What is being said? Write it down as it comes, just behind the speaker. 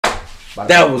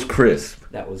That was crisp.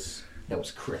 That was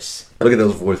Chris. Look at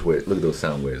those voice waves. Look at those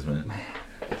sound waves, man.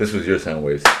 This was your sound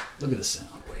waves. Look at the sound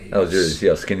waves. That was yours. You see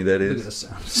how skinny that is? Look at the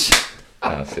sounds.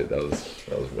 Ah, shit. That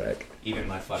was whack. Even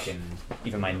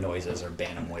my noises are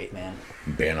bantamweight, man.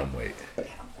 Bantamweight.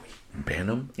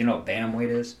 Bantam? You know what bantamweight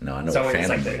is? No, I know what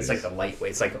phantom weight is. It's like the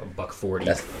lightweight. It's like $140.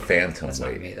 That's phantom That's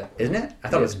weight. not me, isn't it? I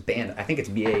thought it was band. I think it's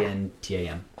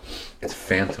BANTAM. It's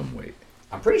phantom weight.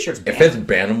 I'm pretty sure it's bantam. If it's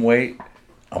bantam weight,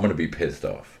 I'm gonna be pissed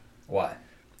off. Why?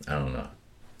 I don't know.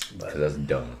 Because that's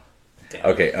dumb. Damn.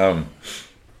 Okay. All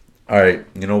right.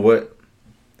 You know what?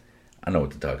 I know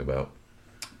what to talk about.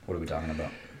 What are we talking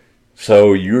about?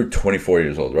 So you're 24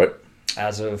 years old, right?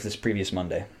 As of this previous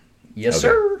Monday. Yes,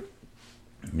 sir.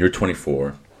 You're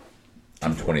 24.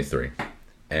 I'm 23.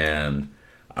 And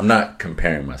I'm not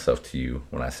comparing myself to you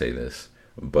when I say this,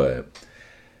 but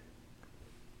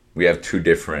we have two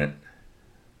different,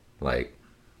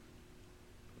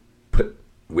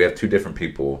 we have two different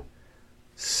people,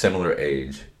 similar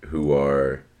age, who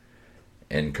are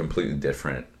in completely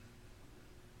different,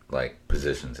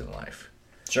 positions in life.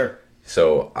 Sure.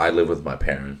 So I live with my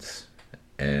parents,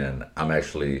 and I'm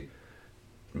actually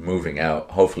moving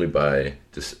out hopefully by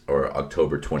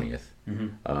October 20th.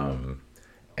 Mm-hmm.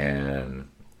 And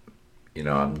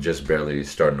I'm just barely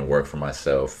starting to work for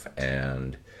myself,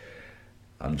 and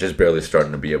I'm just barely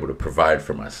starting to be able to provide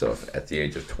for myself at the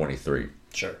age of 23.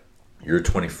 Sure. You're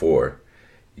 24.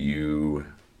 You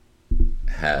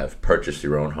have purchased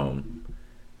your own home,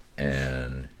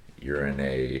 and you're in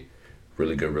a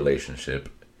really good relationship,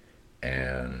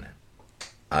 and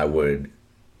I would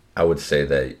say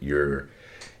that you're,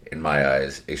 in my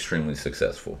eyes, extremely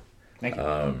successful. Thank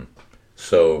you.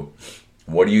 So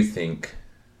what do you think,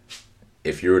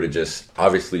 if you were to just,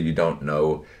 obviously you don't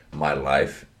know my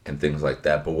life and things like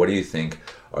that, but what do you think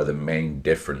are the main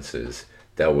differences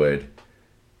that would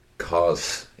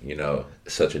cause,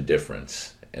 such a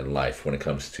difference in life when it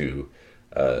comes to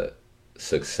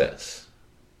success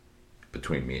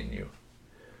between me and you?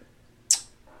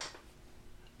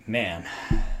 Man.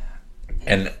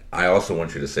 And I also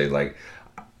want you to say,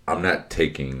 I'm not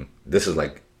taking, this is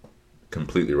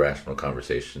completely rational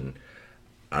conversation.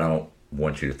 I don't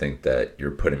want you to think that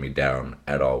you're putting me down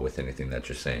at all with anything that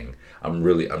you're saying. I'm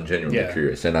genuinely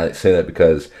curious. And I say that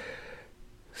because,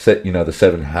 the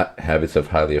 7 habits of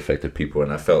highly effective people,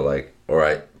 and I felt all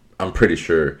right, I'm pretty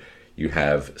sure you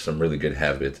have some really good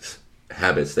habits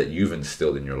that you've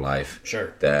instilled in your life.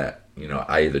 Sure. That,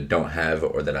 I either don't have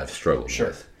or that I've struggled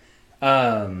with.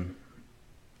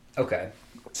 Okay.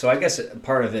 So I guess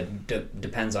part of it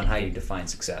depends on how you define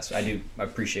success. I do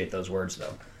appreciate those words,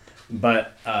 though.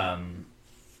 But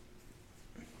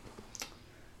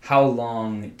how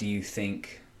long do you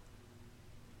think...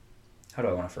 How do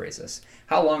I want to phrase this?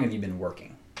 How long have you been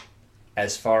working?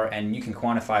 And you can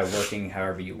quantify working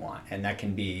however you want. And that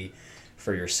can be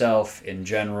for yourself in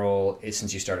general,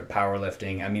 since you started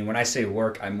powerlifting. I mean, when I say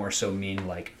work, I more so mean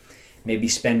maybe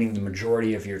spending the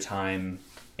majority of your time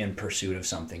in pursuit of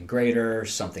something greater,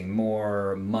 something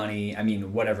more, money. I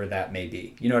mean, whatever that may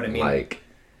be. You know what I mean?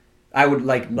 I would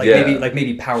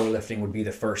maybe powerlifting would be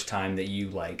the first time that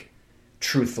you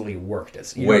truthfully worked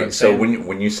as. Wait, so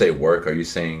when you say work, are you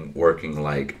saying working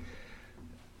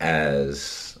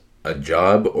as a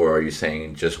job, or are you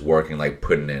saying just working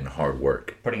putting in hard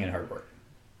work? Putting in hard work.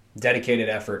 Dedicated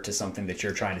effort to something that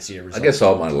you're trying to see a result. I guess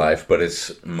all my life, but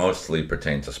it's mostly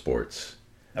pertained to sports.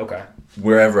 Okay.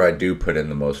 Wherever I do put in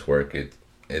the most work,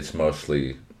 it's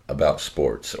mostly about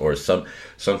sports or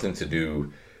something to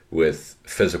do with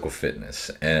physical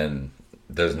fitness. And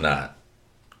there's not,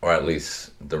 or at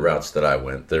least the routes that I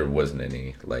went, there wasn't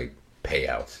any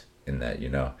payouts in that,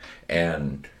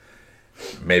 And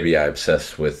maybe I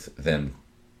obsessed with them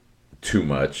too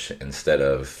much instead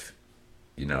of,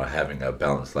 having a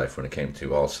balanced life when it came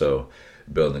to also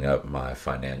building up my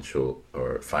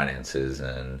finances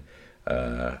and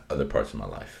other parts of my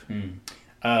life.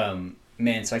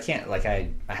 Man, so I can't, I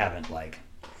haven't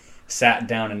sat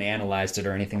down and analyzed it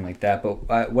or anything like that,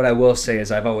 but what I will say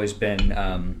is I've always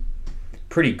been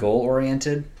pretty goal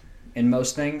oriented in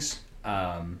most things,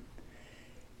 and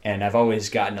I've always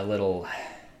gotten a little,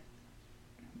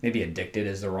 maybe addicted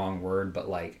is the wrong word, but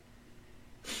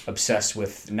obsessed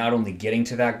with not only getting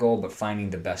to that goal but finding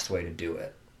the best way to do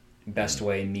it. Best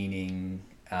way meaning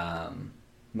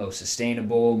most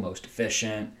sustainable, most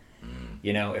efficient,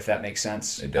 if that makes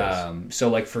sense. It does.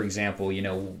 So for example,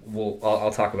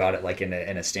 I'll talk about it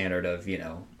in a standard of,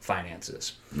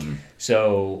 finances. Mm-hmm.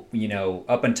 So,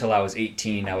 up until I was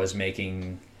 18, I was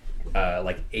making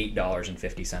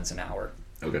 $8.50 an hour.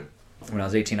 Okay. When I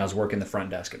was 18, I was working the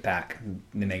front desk at PAC.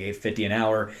 They make $8.50 an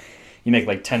hour. you make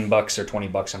like $10 or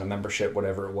 $20 on a membership,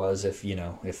 whatever it was, if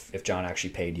if John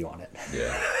actually paid you on it.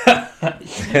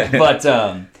 Yeah. But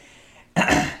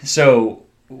so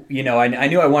I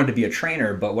knew I wanted to be a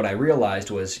trainer, but what I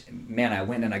realized was, man, I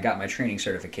went and I got my training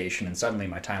certification, and suddenly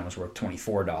my time was worth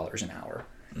 $24 an hour.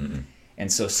 Mm-hmm.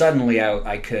 And so suddenly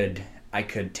I could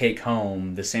take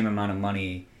home the same amount of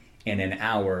money in an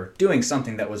hour doing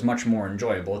something that was much more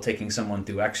enjoyable, taking someone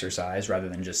through exercise rather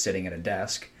than just sitting at a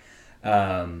desk.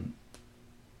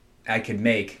 I could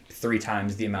make 3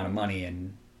 times the amount of money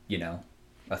in,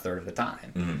 a third of the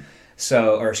time. Mm-hmm.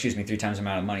 So, or excuse me, 3 times the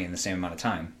amount of money in the same amount of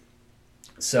time.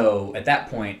 So at that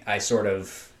point, I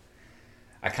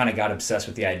kind of got obsessed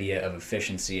with the idea of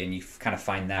efficiency, and you kind of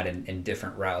find that in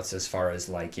different routes as far as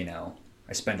like,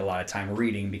 I spend a lot of time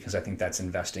reading because I think that's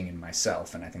investing in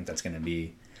myself, and I think that's going to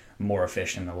be more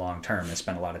efficient in the long term. I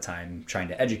spend a lot of time trying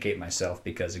to educate myself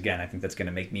because, again, I think that's going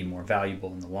to make me more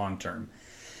valuable in the long term.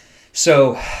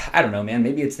 So I don't know, man,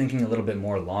 maybe it's thinking a little bit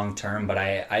more long term, but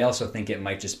I also think it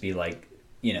might just be like,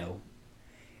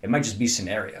 it might just be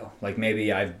scenario. Like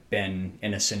maybe I've been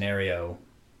in a scenario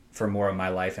for more of my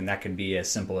life, and that could be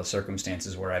as simple as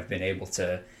circumstances where I've been able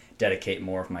to dedicate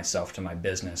more of myself to my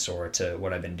business or to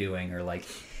what I've been doing, or like,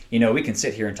 we can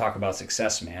sit here and talk about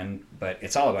success, man, but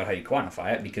it's all about how you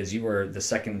quantify it, because you were the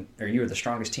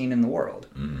strongest teen in the world.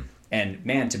 Mm-hmm. And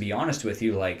man, to be honest with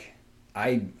you, like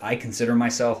I consider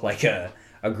myself like a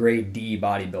grade D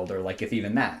bodybuilder, like if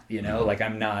even that, Mm-hmm. like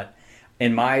I'm not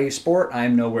in my sport,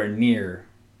 I'm nowhere near,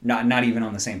 not even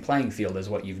on the same playing field as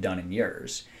what you've done in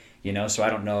yours. So I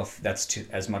don't know if that's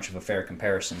as much of a fair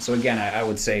comparison. So again, I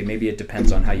would say maybe it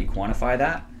depends on how you quantify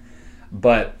that.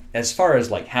 But as far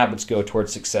as like habits go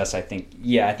towards success, I think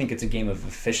it's a game of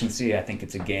efficiency. I think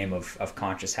it's a game of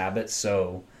conscious habits.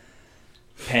 So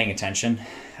paying attention.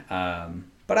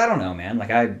 But I don't know, man.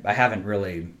 Like I haven't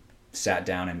really sat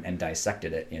down and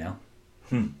dissected it,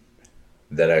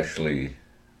 That actually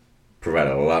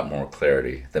provided a lot more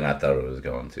clarity than I thought it was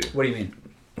going to. What do you mean?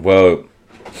 Well,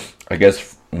 I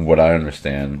guess what I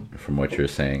understand from what you're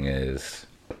saying is,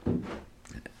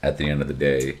 at the end of the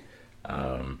day,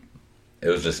 it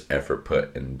was just effort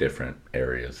put in different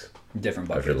areas Different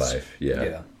of buckets. your life.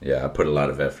 Yeah. I put a lot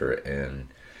of effort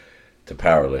into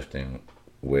powerlifting,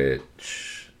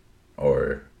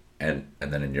 and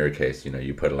then in your case,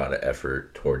 you put a lot of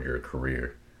effort toward your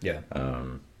career. Yeah.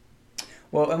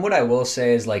 Well, and what I will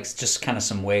say is like just kind of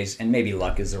some ways, and maybe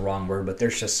luck is the wrong word, but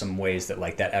there's just some ways that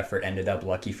like that effort ended up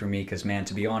lucky for me. Because man,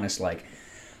 to be honest, like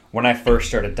when I first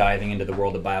started diving into the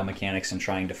world of biomechanics and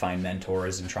trying to find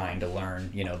mentors and trying to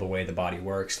learn, the way the body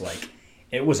works, like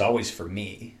it was always for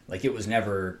me. Like it was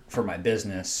never for my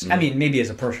business. I mean, maybe as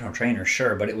a personal trainer,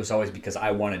 sure, but it was always because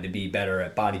I wanted to be better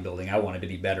at bodybuilding. I wanted to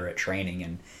be better at training,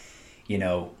 and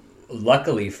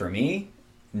luckily for me,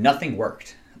 nothing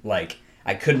worked. Like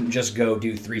I couldn't just go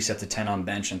do 3 sets of 10 on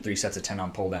bench and 3 sets of 10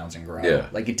 on pull downs and grow. Yeah.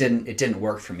 Like it didn't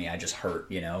work for me. I just hurt,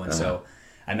 and so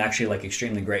I'm actually like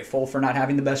extremely grateful for not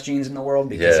having the best genes in the world,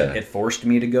 because it forced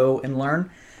me to go and learn.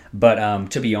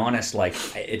 But to be honest, like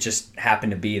it just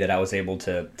happened to be that I was able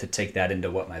to take that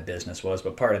into what my business was.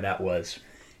 But part of that was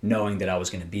knowing that I was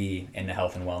going to be in the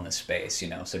health and wellness space,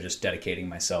 so just dedicating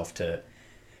myself to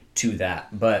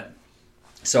that. But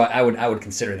so I would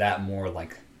consider that more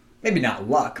like, maybe not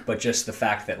luck, but just the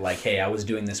fact that like, hey, I was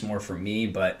doing this more for me,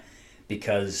 but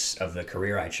because of the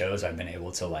career I chose, I've been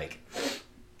able to like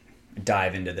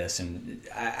dive into this. And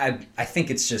I think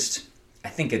it's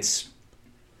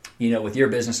with your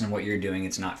business and what you're doing,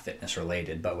 it's not fitness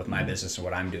related, but with my business and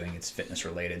what I'm doing, it's fitness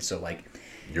related. So like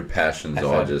Your passions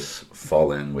just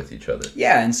fall in with each other.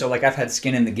 Yeah, and so like I've had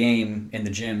skin in the game in the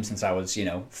gym since I was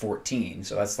 14.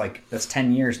 So that's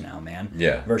 10 years now, man.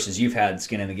 Yeah. Versus you've had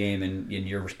skin in the game in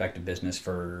your respective business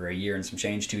for a year and some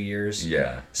change, 2 years.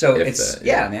 Yeah. So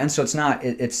man. So it's not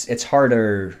it's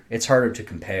harder to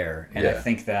compare, and I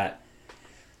think that.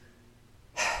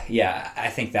 Yeah, I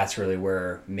think that's really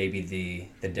where maybe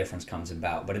the difference comes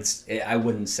about. But I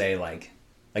wouldn't say like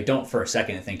don't for a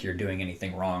second think you're doing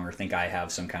anything wrong or think I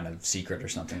have some kind of secret or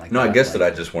something like that. No, I guess that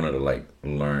I just wanted to like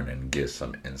learn and get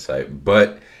some insight.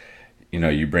 But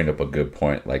you bring up a good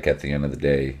point. Like at the end of the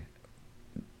day,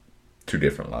 2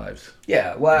 different lives.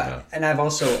 Yeah, well, and I've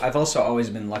also always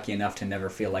been lucky enough to never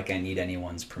feel like I need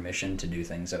anyone's permission to do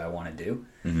things that I want to do.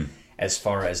 Mm-hmm. As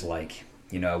far as like,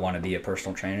 I want to be a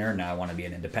personal trainer, now I want to be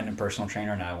an independent personal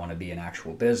trainer, now I want to be an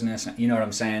actual business. You know what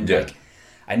I'm saying? Yeah. Like,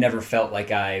 I never felt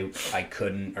like I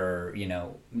couldn't, or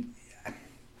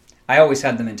I always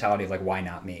had the mentality of like, why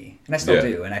not me? And I still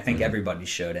do, and I think everybody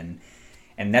should.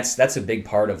 And that's a big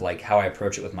part of like how I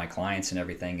approach it with my clients and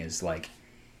everything is like,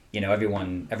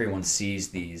 everyone sees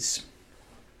these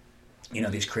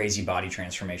these crazy body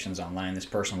transformations online. This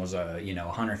person was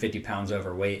 150 pounds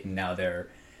overweight, and now they're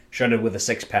shredded with a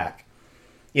six pack.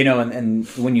 And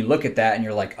when you look at that and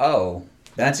you're like, oh,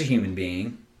 that's a human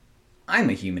being. I'm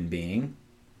a human being.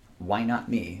 Why not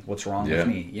me? What's wrong with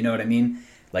me? You know what I mean?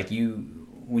 Like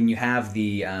when you have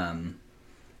the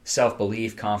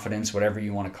self-belief, confidence, whatever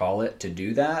you want to call it, to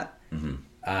do that,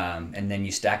 and then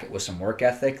you stack it with some work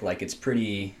ethic, like it's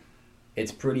pretty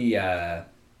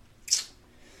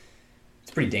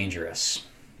dangerous,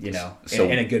 in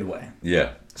a good way.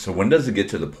 Yeah. So when does it get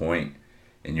to the point,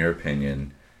 in your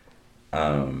opinion,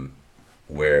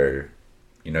 where,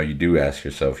 you do ask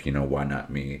yourself, why not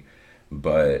me?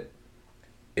 But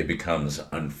it becomes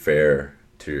unfair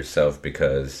to yourself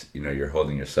because, you're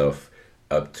holding yourself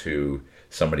up to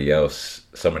somebody else's,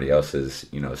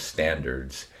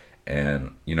 standards.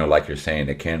 And, like you're saying,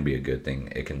 it can be a good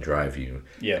thing. It can drive you.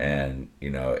 Yeah. And,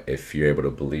 if you're able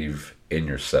to believe in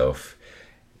yourself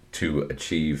to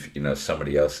achieve,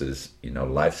 somebody else's,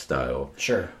 lifestyle.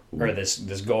 Sure. Or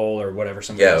this goal or whatever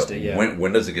somebody else did. Yeah.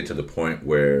 When does it get to the point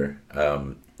where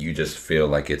you just feel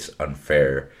like it's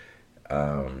unfair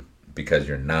because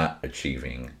you're not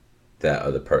achieving that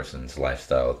other person's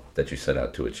lifestyle that you set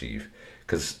out to achieve?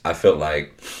 Because I feel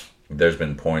like there's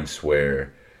been points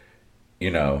where,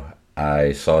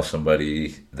 I saw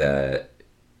somebody that,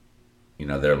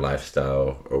 their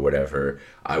lifestyle or whatever,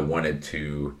 I wanted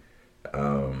to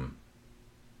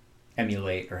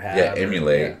emulate or have.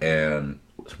 And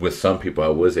with some people I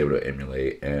was able to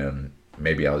emulate, and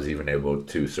maybe I was even able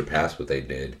to surpass what they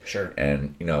did. Sure.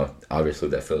 And, obviously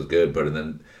that feels good. But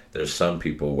then there's some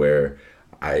people where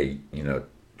I,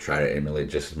 try to emulate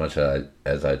just as much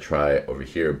as I try over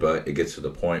here. But it gets to the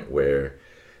point where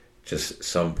just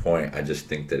some point I just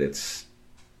think that it's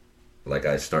like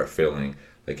I start feeling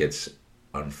like it's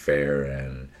unfair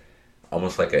and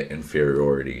almost like an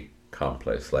inferiority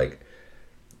complex. Like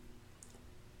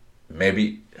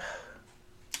maybe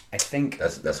I think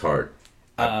that's hard.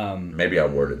 Maybe I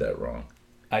worded that wrong.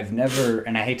 I've never,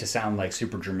 and I hate to sound like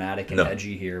super dramatic and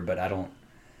edgy here, but I don't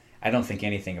think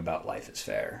anything about life is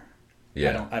fair.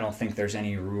 Yeah. I don't think there's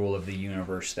any rule of the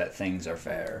universe that things are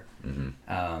fair. Mm-hmm.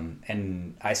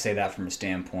 And I say that from a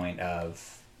standpoint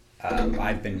of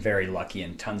I've been very lucky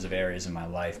in tons of areas in my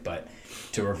life, but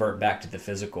to revert back to the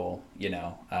physical,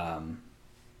 I'm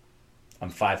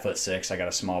 5'6". I got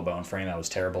a small bone frame. I was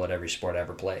terrible at every sport I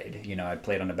ever played. I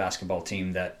played on a basketball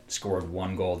team that scored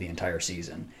 1 goal the entire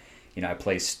season. I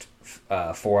placed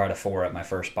 4 out of 4 at my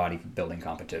first bodybuilding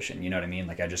competition. You know what I mean?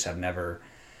 Like I just have never.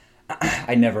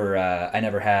 I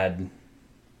never had,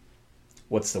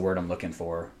 what's the word I'm looking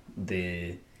for?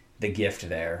 The gift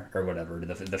there or whatever,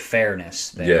 the fairness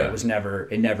there. Yeah.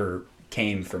 It never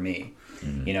came for me.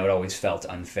 Mm-hmm. It always felt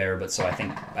unfair. But so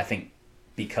I think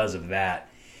because of that,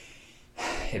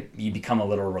 you become a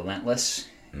little relentless.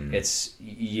 Mm-hmm.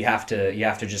 You have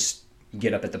to just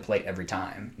get up at the plate every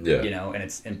time. Yeah.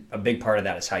 And a big part of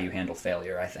that is how you handle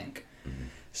failure, I think. Mm-hmm.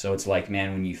 So it's like,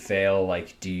 man, when you fail,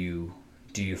 like, do you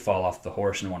fall off the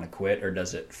horse and want to quit, or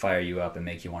does it fire you up and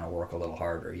make you want to work a little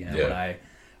harder? When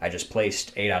I just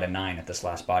placed 8 out of 9 at this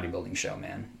last bodybuilding show,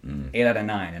 man. 8 out of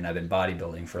 9, and I've been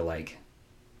bodybuilding for like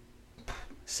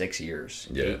 6 years,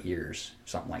 8 years,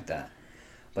 something like that.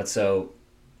 But so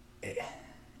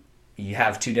you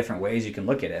have 2 different ways you can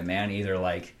look at it, man. Either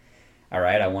like, all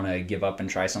right, I want to give up and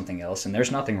try something else, and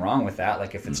there's nothing wrong with that.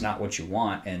 Like if it's not what you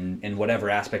want, and in whatever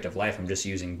aspect of life, I'm just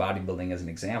using bodybuilding as an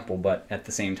example, but at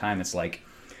the same time, it's like,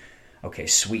 okay,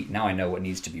 sweet, now I know what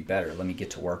needs to be better. Let me get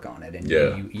to work on it, and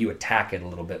you attack it a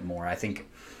little bit more. I think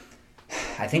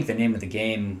the name of the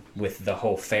game with the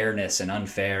whole fairness and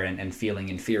unfair and feeling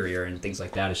inferior and things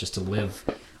like that is just to live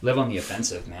on the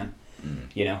offensive, man.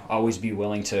 Always be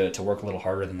willing to work a little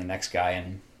harder than the next guy.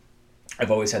 And I've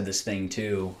always had this thing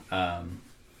too,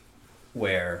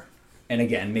 where, and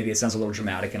again, maybe it sounds a little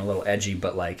dramatic and a little edgy,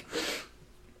 but like,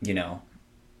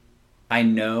 I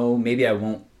know maybe I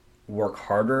won't work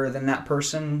harder than that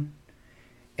person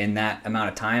in that amount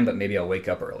of time, but maybe I'll wake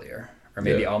up earlier, or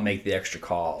maybe I'll make the extra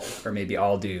call, or maybe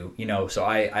I'll do, so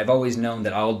I've always known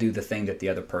that I'll do the thing that the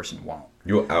other person won't.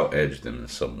 You'll out-edge them in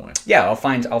some way. Yeah, I'll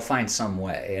find some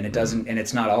way, and it doesn't, and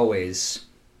it's not always,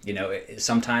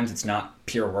 sometimes it's not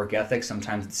pure work ethic.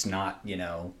 Sometimes it's not,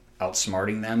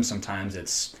 outsmarting them. Sometimes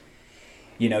it's,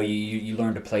 you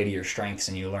learn to play to your strengths,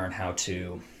 and you learn how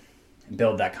to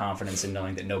build that confidence in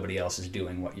knowing that nobody else is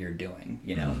doing what you're doing.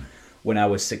 When I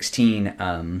was 16,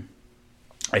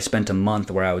 I spent a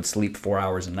month where I would sleep 4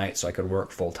 hours a night so I could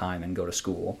work full time and go to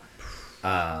school.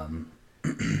 And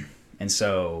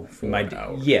so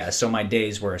so my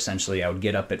days were essentially, I would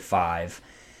get up at 5,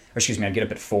 I'd get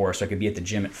up at 4 so I could be at the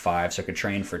gym at 5 so I could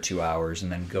train for 2 hours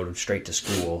and then go straight to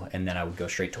school, and then I would go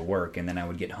straight to work, and then I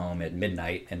would get home at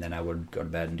midnight, and then I would go to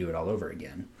bed and do it all over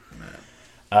again.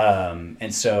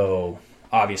 And so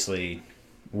obviously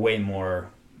way more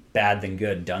bad than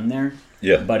good done there.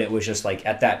 Yeah. But it was just like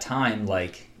at that time,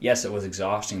 like, yes, it was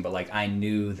exhausting, but like I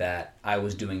knew that I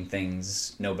was doing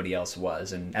things nobody else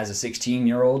was. And as a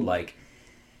 16-year-old, like,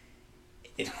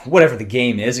 whatever the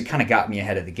game is, it kind of got me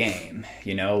ahead of the game,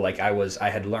 you know, like I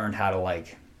had learned how to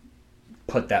like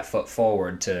put that foot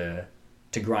forward to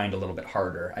grind a little bit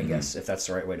harder, I guess, if that's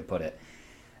the right way to put it.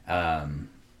 So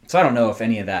I don't know if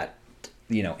any of that,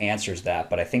 you know, answers that,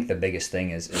 but I think the biggest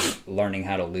thing is learning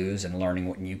how to lose and learning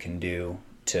what you can do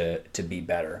to be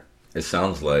better. It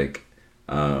sounds like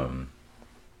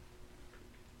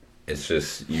it's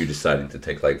just you deciding to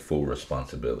take like full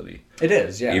responsibility. It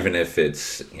is, yeah. Even if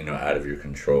it's, you know, out of your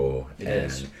control. It and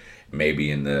is.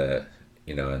 Maybe in the,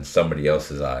 you know, in somebody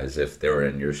else's eyes, if they were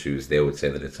in your shoes, they would say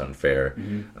that it's unfair.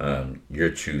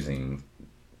 You're choosing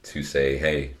to say,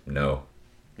 hey, no,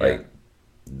 like,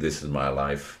 this is my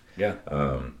life. Yeah.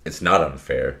 It's not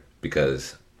unfair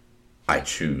because I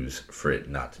choose for it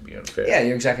not to be unfair. Yeah,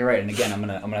 you're exactly right. And again, I'm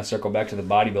gonna circle back to the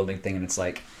bodybuilding thing, and it's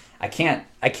like I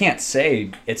can't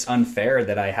say it's unfair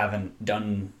that I haven't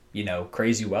done, you know,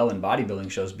 crazy well in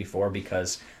bodybuilding shows before,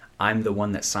 because I'm the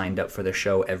one that signed up for the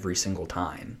show every single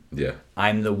time. Yeah.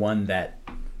 I'm the one that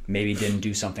maybe didn't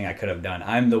do something I could have done.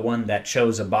 I'm the one that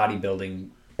chose a bodybuilding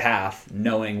path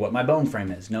knowing what my bone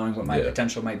frame is, knowing what my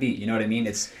potential might be. You know what I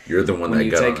mean? You're the one that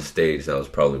got on the stage that was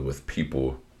probably with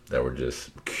people that were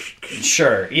just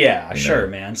sure,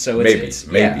 man. So it's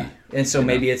maybe. Yeah. And so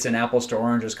maybe it's an apples to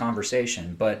oranges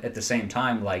conversation, but at the same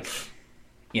time, like,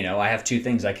 you know, I have two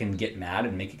things. I can get mad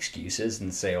and make excuses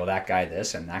and say, well, that guy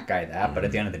this and that guy that, but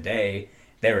at the end of the day,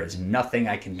 there is nothing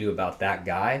I can do about that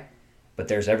guy, but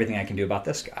there's everything I can do about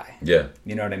this guy. Yeah.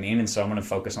 You know what I mean? And so I'm going to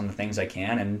focus on the things I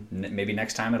can, and maybe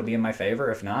next time it'll be in my favor.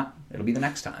 If not, it'll be the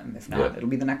next time. If not, it'll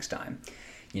be the next time.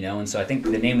 You know, and so I think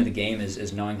the name of the game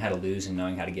is knowing how to lose and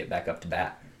knowing how to get back up to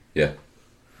bat. Yeah.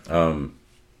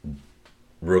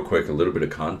 Real quick, a little bit of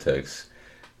context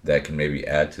that can maybe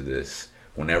add to this.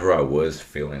 Whenever I was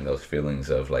feeling those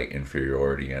feelings of like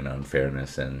inferiority and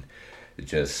unfairness and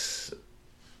just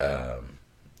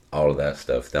all of that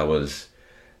stuff, that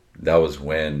was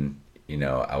when, you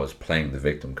know, I was playing the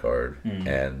victim card,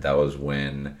 and that was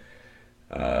when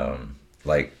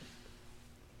like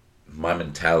my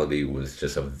mentality was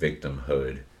just a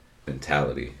victimhood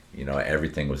mentality. You know,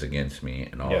 everything was against me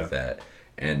and all of that.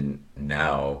 And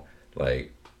now,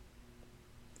 like,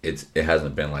 it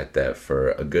hasn't been like that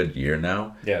for a good year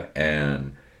now. Yeah.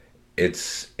 And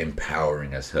it's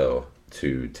empowering as hell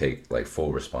to take like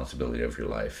full responsibility of your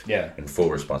life. Yeah. And full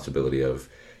responsibility of,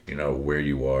 you know, where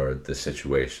you are, the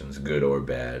situations, good or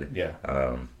bad.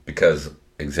 Yeah. Because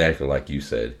exactly like you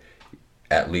said,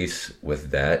 at least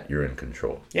with that, you're in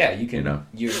control. Yeah, you can. You know?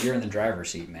 You're in the driver's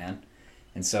seat, man.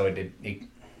 And so it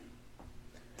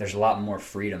there's a lot more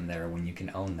freedom there when you can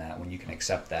own that, when you can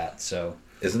accept that. So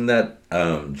isn't that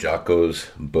Jocko's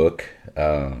book?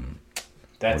 That's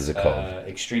what is it called?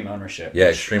 Extreme Ownership. Yeah,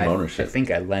 Extreme Ownership. I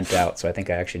think I lent out, so I think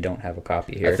I actually don't have a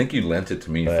copy here. I think you lent it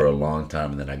to me for a long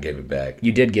time, and then I gave it back.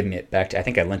 You did give me it back. I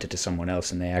think I lent it to someone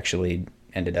else, and they actually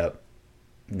ended up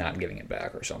not giving it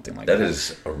back or something like that. That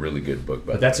is a really good book,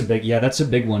 by the way. That's a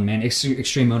big one, man.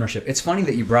 Extreme Ownership. It's funny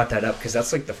that you brought that up, because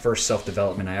that's like the first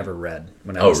self-development I ever read.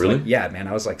 When I was really? Like, yeah, man.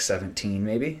 I was like 17,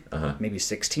 maybe, maybe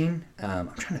 16. I'm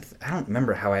trying to. I don't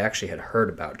remember how I actually had heard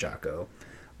about Jocko,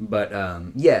 but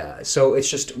yeah. So it's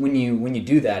just when you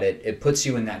do that, it puts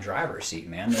you in that driver's seat,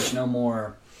 man. There's no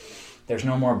more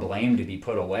blame to be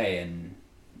put away, and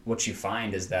what you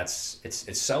find is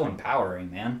it's so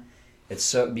empowering, man. It's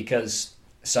so because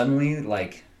suddenly,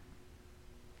 like,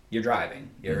 you're driving,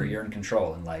 you're in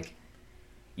control, and like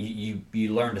you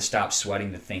learn to stop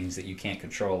sweating the things that you can't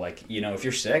control. Like, you know, if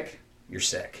you're sick, you're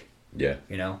sick. Yeah.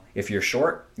 You know, if you're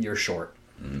short, you're short.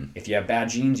 If you have bad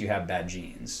genes, you have bad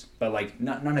genes. But like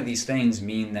none of these things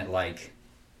mean that like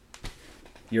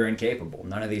you're incapable.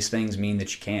 None of these things mean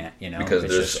that you can't. You know, because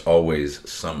there's always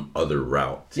some other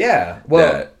route. Yeah.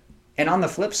 Well, and on the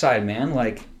flip side, man,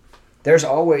 like, there's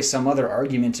always some other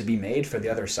argument to be made for the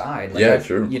other side. Like, yeah,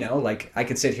 true. You know, like, I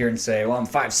could sit here and say, well, I'm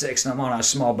 5'6", and I'm on a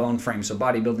small bone frame, so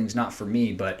bodybuilding's not for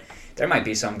me. But there might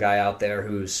be some guy out there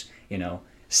who's, you know,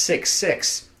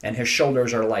 6'6", and his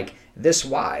shoulders are like this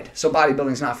wide. So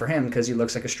bodybuilding's not for him because he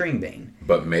looks like a string bean.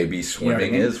 But maybe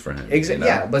swimming is for him. Exactly.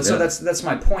 You know? Yeah, but so that's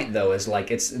my point, though, is like,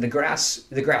 it's the grass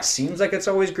seems like it's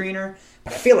always greener,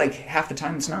 but I feel like half the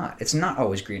time it's not. It's not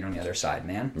always green on the other side,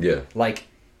 man. Yeah. Like,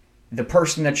 the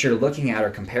person that you're looking at or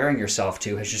comparing yourself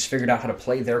to has just figured out how to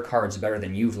play their cards better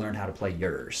than you've learned how to play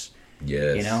yours.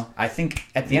 Yes. You know, I think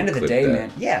at the end of the day,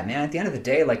 man, at the end of the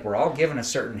day, like, we're all given a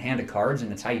certain hand of cards,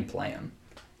 and it's how you play them.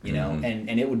 You know,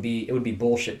 and it would be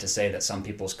bullshit to say that some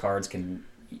people's cards can,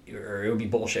 or it would be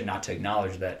bullshit not to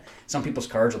acknowledge that some people's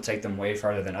cards will take them way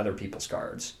farther than other people's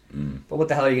cards. But what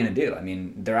the hell are you going to do? I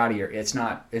mean, they're out of your. It's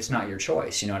not your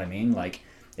choice. You know what I mean? Like,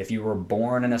 if you were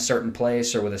born in a certain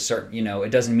place or with a certain, you know, it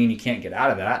doesn't mean you can't get out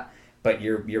of that. But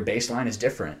your baseline is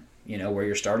different. You know, where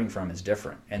you're starting from is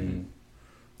different, and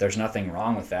there's nothing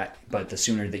wrong with that. But the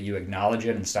sooner that you acknowledge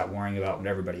it and stop worrying about what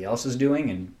everybody else is doing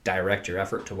and direct your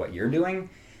effort to what you're doing,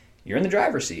 you're in the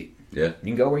driver's seat. Yeah. You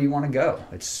can go where you want to go.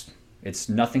 It's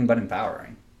nothing but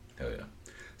empowering. Hell yeah.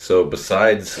 So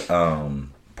besides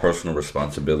personal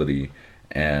responsibility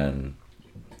and,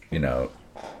 you know,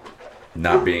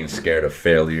 not being scared of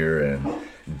failure and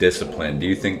discipline, do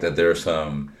you think that there are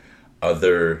some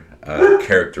other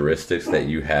characteristics that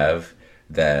you have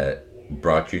that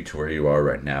brought you to where you are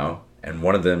right now? And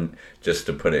one of them, just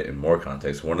to put it in more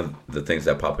context, one of the things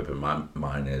that pop up in my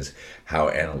mind is how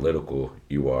analytical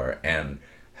you are and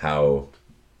how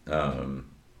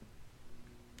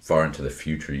far into the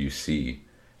future you see.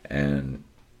 And,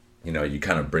 you know, you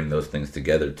kind of bring those things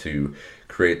together to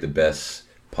create the best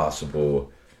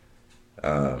possible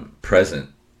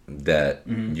present that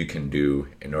you can do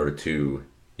in order to,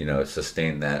 you know,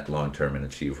 sustain that long term and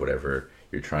achieve whatever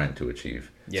you're trying to achieve.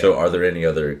 Yeah. So are there any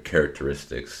other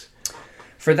characteristics?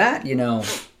 For that, you know,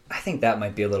 I think that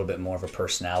might be a little bit more of a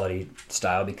personality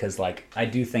style, because, like, I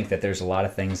do think that there's a lot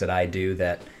of things that I do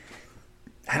that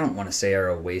I don't want to say are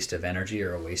a waste of energy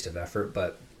or a waste of effort,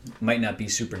 but might not be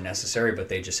super necessary, but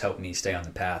they just help me stay on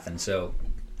the path. And so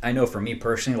I know for me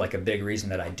personally, like, a big reason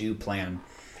that I do plan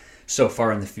so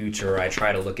far in the future, I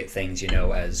try to look at things, you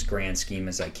know, as grand scheme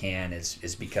as I can,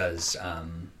 is because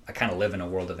I kind of live in a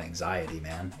world of anxiety,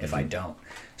 man, if I don't.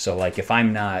 So, like, if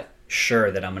I'm not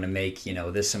sure that I'm going to make, you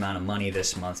know, this amount of money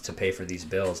this month to pay for these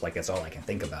bills, like, that's all I can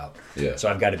think about. Yeah. So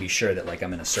I've got to be sure that, like,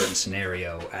 I'm in a certain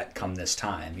scenario at come this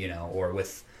time, you know, or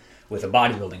with a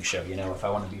bodybuilding show, you know, if I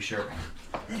want to be sure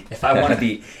that I'm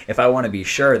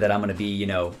going to be, you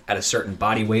know, at a certain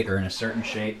body weight or in a certain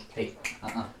shape.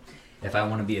 If I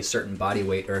want to be a certain body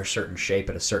weight or a certain shape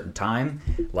at a certain time,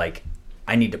 like,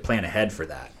 I need to plan ahead for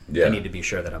that. Yeah. I need to be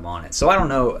sure that I'm on it. So I don't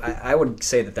know. I would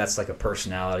say that that's like a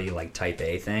personality, like, type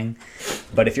A thing.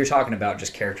 But if you're talking about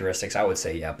just characteristics, I would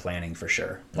say, yeah, planning for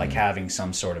sure. Like, having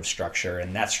some sort of structure,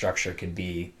 and that structure could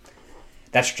be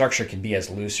as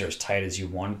loose or as tight as you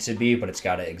want it to be, but it's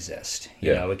got to exist.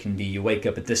 You know, it can be you wake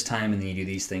up at this time and then you do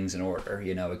these things in order.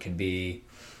 You know, it could be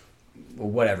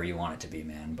whatever you want it to be,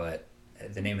 man. But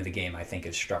the name of the game, I think,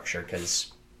 is structure,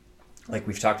 because, like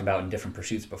we've talked about in different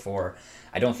pursuits before,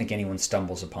 I don't think anyone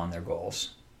stumbles upon their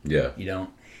goals. Yeah. You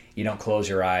don't close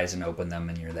your eyes and open them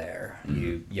and you're there.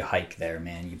 You hike there,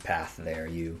 man. You path there.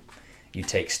 You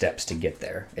take steps to get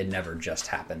there. It never just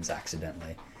happens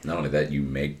accidentally. Not only that, you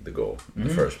make the goal in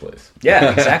the first place.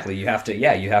 Yeah, exactly. You have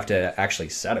to actually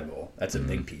set a goal. That's a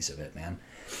big piece of it, man.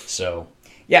 So,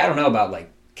 yeah, I don't know about,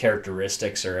 like,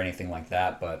 characteristics or anything like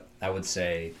that, but I would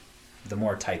say the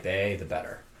more type A, the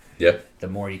better. Yep. The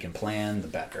more you can plan, the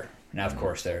better. Now, of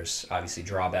course, there's obviously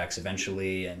drawbacks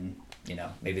eventually, and, you know,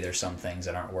 maybe there's some things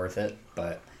that aren't worth it,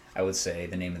 but I would say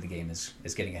the name of the game is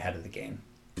getting ahead of the game.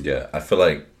 Yeah, I feel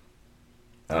like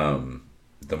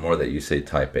the more that you say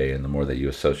type A and the more that you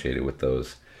associate it with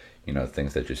those, you know,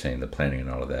 things that you're saying, the planning and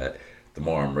all of that, the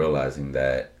more I'm realizing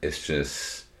that it's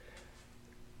just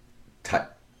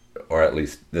or at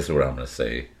least this is what I'm going to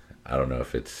say. I don't know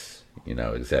if it's, you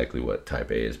know, exactly what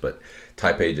type A is, but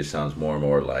type A just sounds more and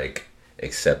more like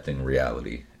accepting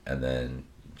reality, and then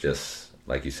just,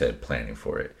 like you said, planning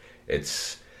for it.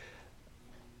 It's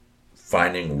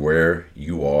finding where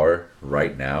you are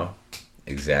right now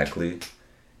exactly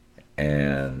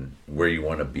and where you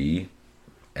want to be,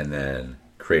 and then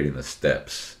creating the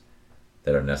steps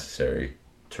that are necessary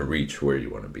to reach where you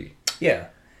want to be. Yeah,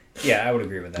 I would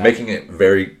agree with that. Making it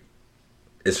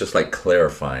it's just like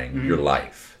clarifying your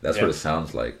life. That's what it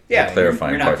sounds like. Yeah,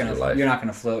 clarifying parts of your life. You're not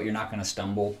going to float. You're not going to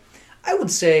stumble. I would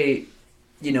say,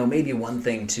 you know, maybe one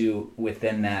thing too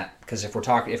within that, because if we're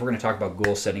going to talk about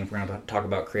goal setting, if we're going to talk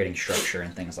about creating structure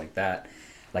and things like that,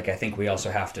 like, I think we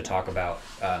also have to talk about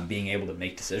being able to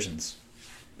make decisions.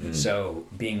 So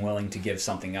being willing to give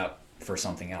something up for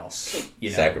something else. You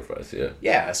know? Sacrifice, yeah.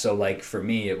 Yeah, so, like, for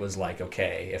me, it was like,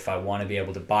 okay, if I want to be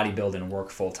able to bodybuild and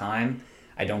work full time,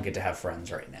 I don't get to have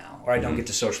friends right now, or I don't get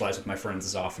to socialize with my friends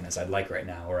as often as I'd like right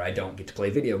now, or I don't get to play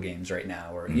video games right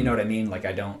now, or you know what I mean? Like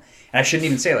I don't, and I shouldn't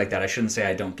even say it like that. I shouldn't say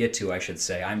I don't get to. I should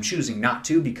say I'm choosing not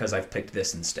to because I've picked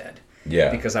this instead. Yeah.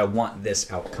 Because I want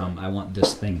this outcome. I want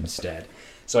this thing instead.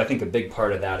 So I think a big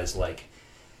part of that is like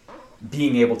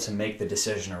being able to make the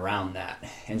decision around that.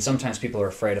 And sometimes people are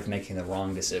afraid of making the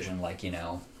wrong decision. Like, you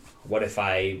know, what if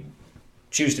I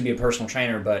choose to be a personal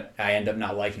trainer, but I end up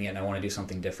not liking it and I want to do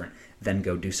something different? Then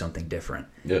go do something different.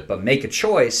 Yeah. But make a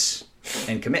choice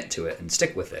and commit to it and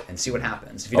stick with it and see what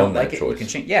happens. If you don't like it, you can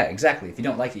change. Yeah, exactly. If you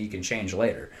don't like it, you can change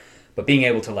later. But being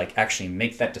able to like actually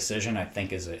make that decision, I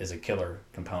think is a killer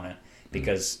component,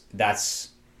 because that's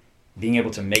being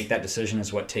able to make that decision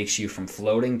is what takes you from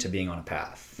floating to being on a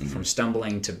path, from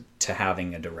stumbling to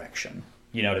having a direction.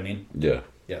 You know what I mean? Yeah.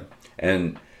 Yeah.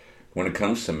 And when it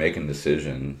comes to making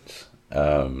decisions,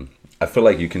 I feel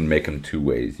like you can make them two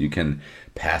ways. You can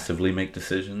passively make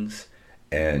decisions,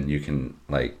 and you can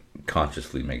like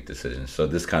consciously make decisions. So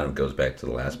this kind of goes back to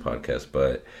the last podcast,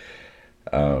 but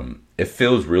it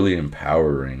feels really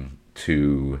empowering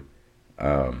to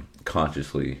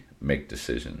consciously make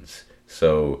decisions.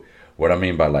 So what I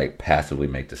mean by like passively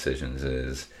make decisions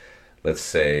is, let's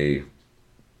say,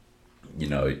 you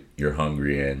know, you're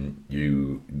hungry and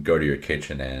you go to your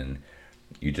kitchen and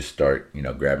you just start, you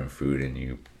know, grabbing food and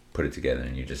you put it together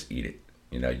and you just eat it.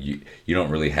 You know, you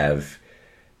don't really have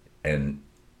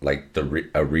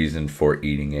a reason for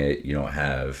eating it. You don't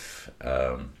have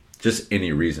just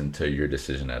any reason to your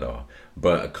decision at all.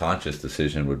 But a conscious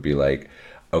decision would be like,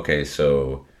 okay,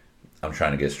 so I'm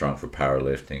trying to get strong for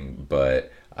powerlifting,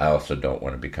 but I also don't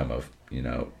want to become a, you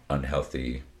know,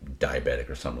 unhealthy diabetic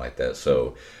or something like that.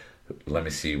 So let me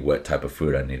see what type of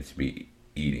food I need to be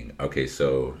eating. Okay,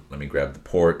 so let me grab the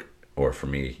pork, or for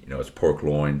me, you know, it's pork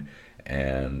loin,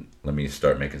 and let me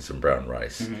start making some brown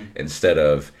rice instead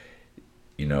of,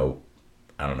 you know,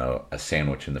 I don't know, a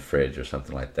sandwich in the fridge or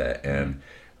something like that. And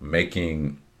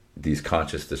making these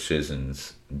conscious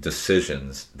decisions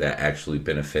that actually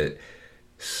benefit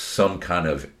some kind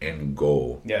of end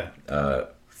goal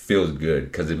feels good,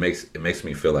 because it makes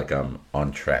me feel like I'm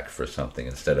on track for something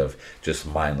instead of just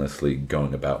mindlessly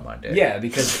going about my day. Yeah,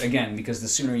 because the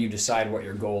sooner you decide what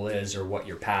your goal is or what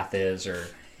your path is, or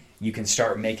you can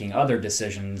start making other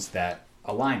decisions that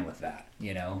align with that.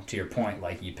 You know, to your point,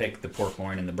 like you pick the pork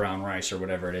loin and the brown rice or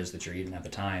whatever it is that you're eating at the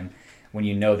time. When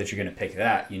you know that you're going to pick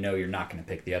that, you know you're not going to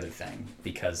pick the other thing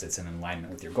because it's in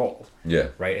alignment with your goal. Yeah.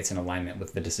 Right? It's in alignment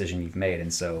with the decision you've made.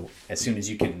 And so as soon as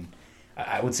you can,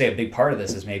 I would say a big part of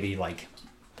this is maybe like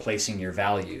placing your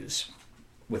values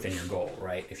within your goal,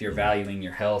 right? If you're valuing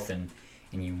your health and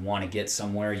you want to get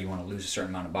somewhere, you want to lose a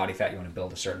certain amount of body fat, you want to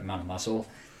build a certain amount of muscle,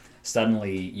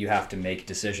 suddenly you have to make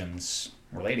decisions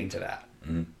relating to that.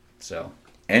 Mm-hmm. So.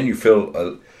 And you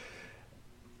feel,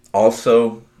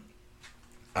 also,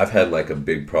 I've had like a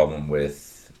big problem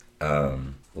with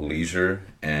leisure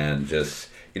and just,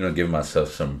 you know, giving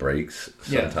myself some breaks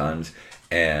sometimes.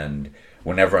 Yeah. And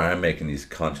whenever I'm making these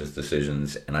conscious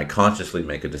decisions and I consciously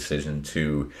make a decision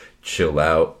to chill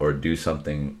out or do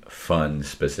something fun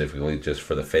specifically just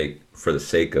for the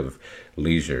sake of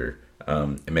leisure,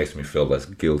 it makes me feel less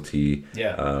guilty.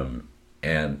 Yeah.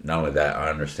 And not only that, I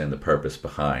understand the purpose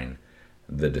behind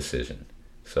the decision.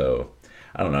 So,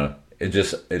 I don't know. It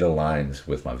aligns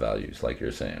with my values, like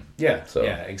you're saying. Yeah. So.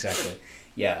 Yeah, exactly.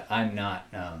 Yeah, I'm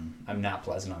not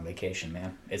pleasant on vacation,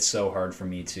 man. It's so hard for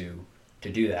me to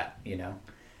do that, you know.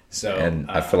 So. And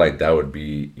I feel like that would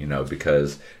be, you know,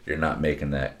 because you're not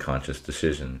making that conscious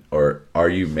decision, or are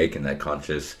you making that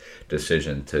conscious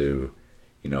decision to,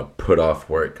 you know, put off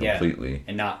work completely? Yeah,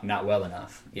 and not well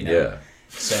enough, you know. Yeah.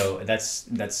 So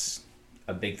that's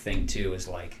a big thing too, is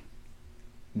like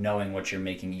knowing what you're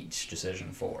making each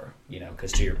decision for, you know,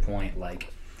 because to your point,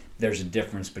 like there's a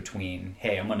difference between,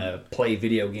 hey, I'm going to play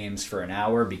video games for an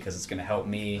hour because it's going to help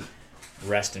me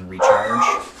rest and recharge.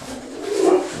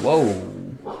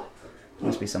 Whoa.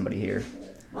 Must be somebody here.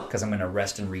 Because I'm going to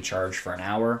rest and recharge for an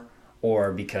hour,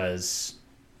 or because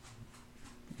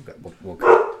we'll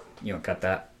cut, you know, cut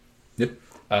that. Yep.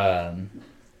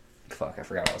 Fuck, I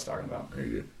forgot what I was talking about.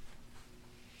 Very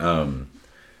good.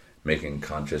 Making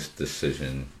conscious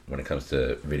decision when it comes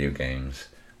to video games.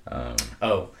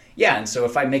 And so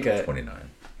if I make 29.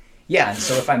 Yeah, and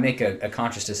so if I make a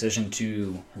conscious decision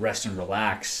to rest and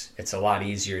relax, it's a lot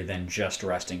easier than just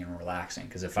resting and relaxing.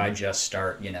 Because if I just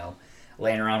start, you know,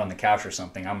 laying around on the couch or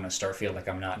something, I'm going to start feeling like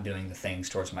I'm not doing the things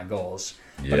towards my goals.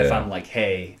 Yeah. But if I'm like,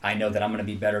 hey, I know that I'm going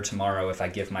to be better tomorrow if I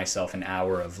give myself an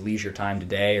hour of leisure time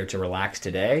today or to relax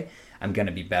today, I'm going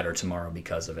to be better tomorrow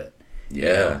because of it. Yeah.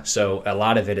 You know? So a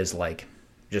lot of it is like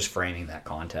just framing that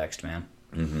context, man.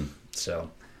 Mm-hmm. So,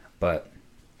 but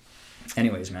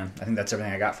anyways, man, I think that's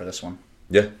everything I got for this one.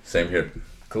 Yeah, same here.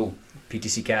 Cool.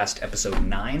 PTC Cast episode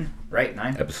 9, right?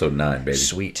 9? Episode 9, baby.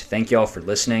 Sweet. Thank you all for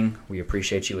listening. We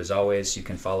appreciate you as always. You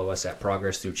can follow us at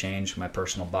Progress Through Change. My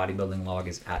personal bodybuilding log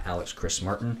is at Alex Chris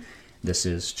Martin. This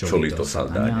is Cholito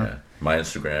Saldaña. My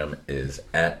Instagram is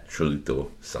at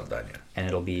Cholito Saldaña. And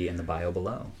it'll be in the bio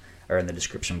below, or in the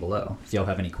description below. If y'all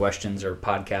have any questions or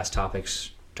podcast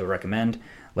topics to recommend,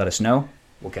 let us know.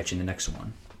 We'll catch you in the next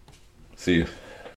one. See you.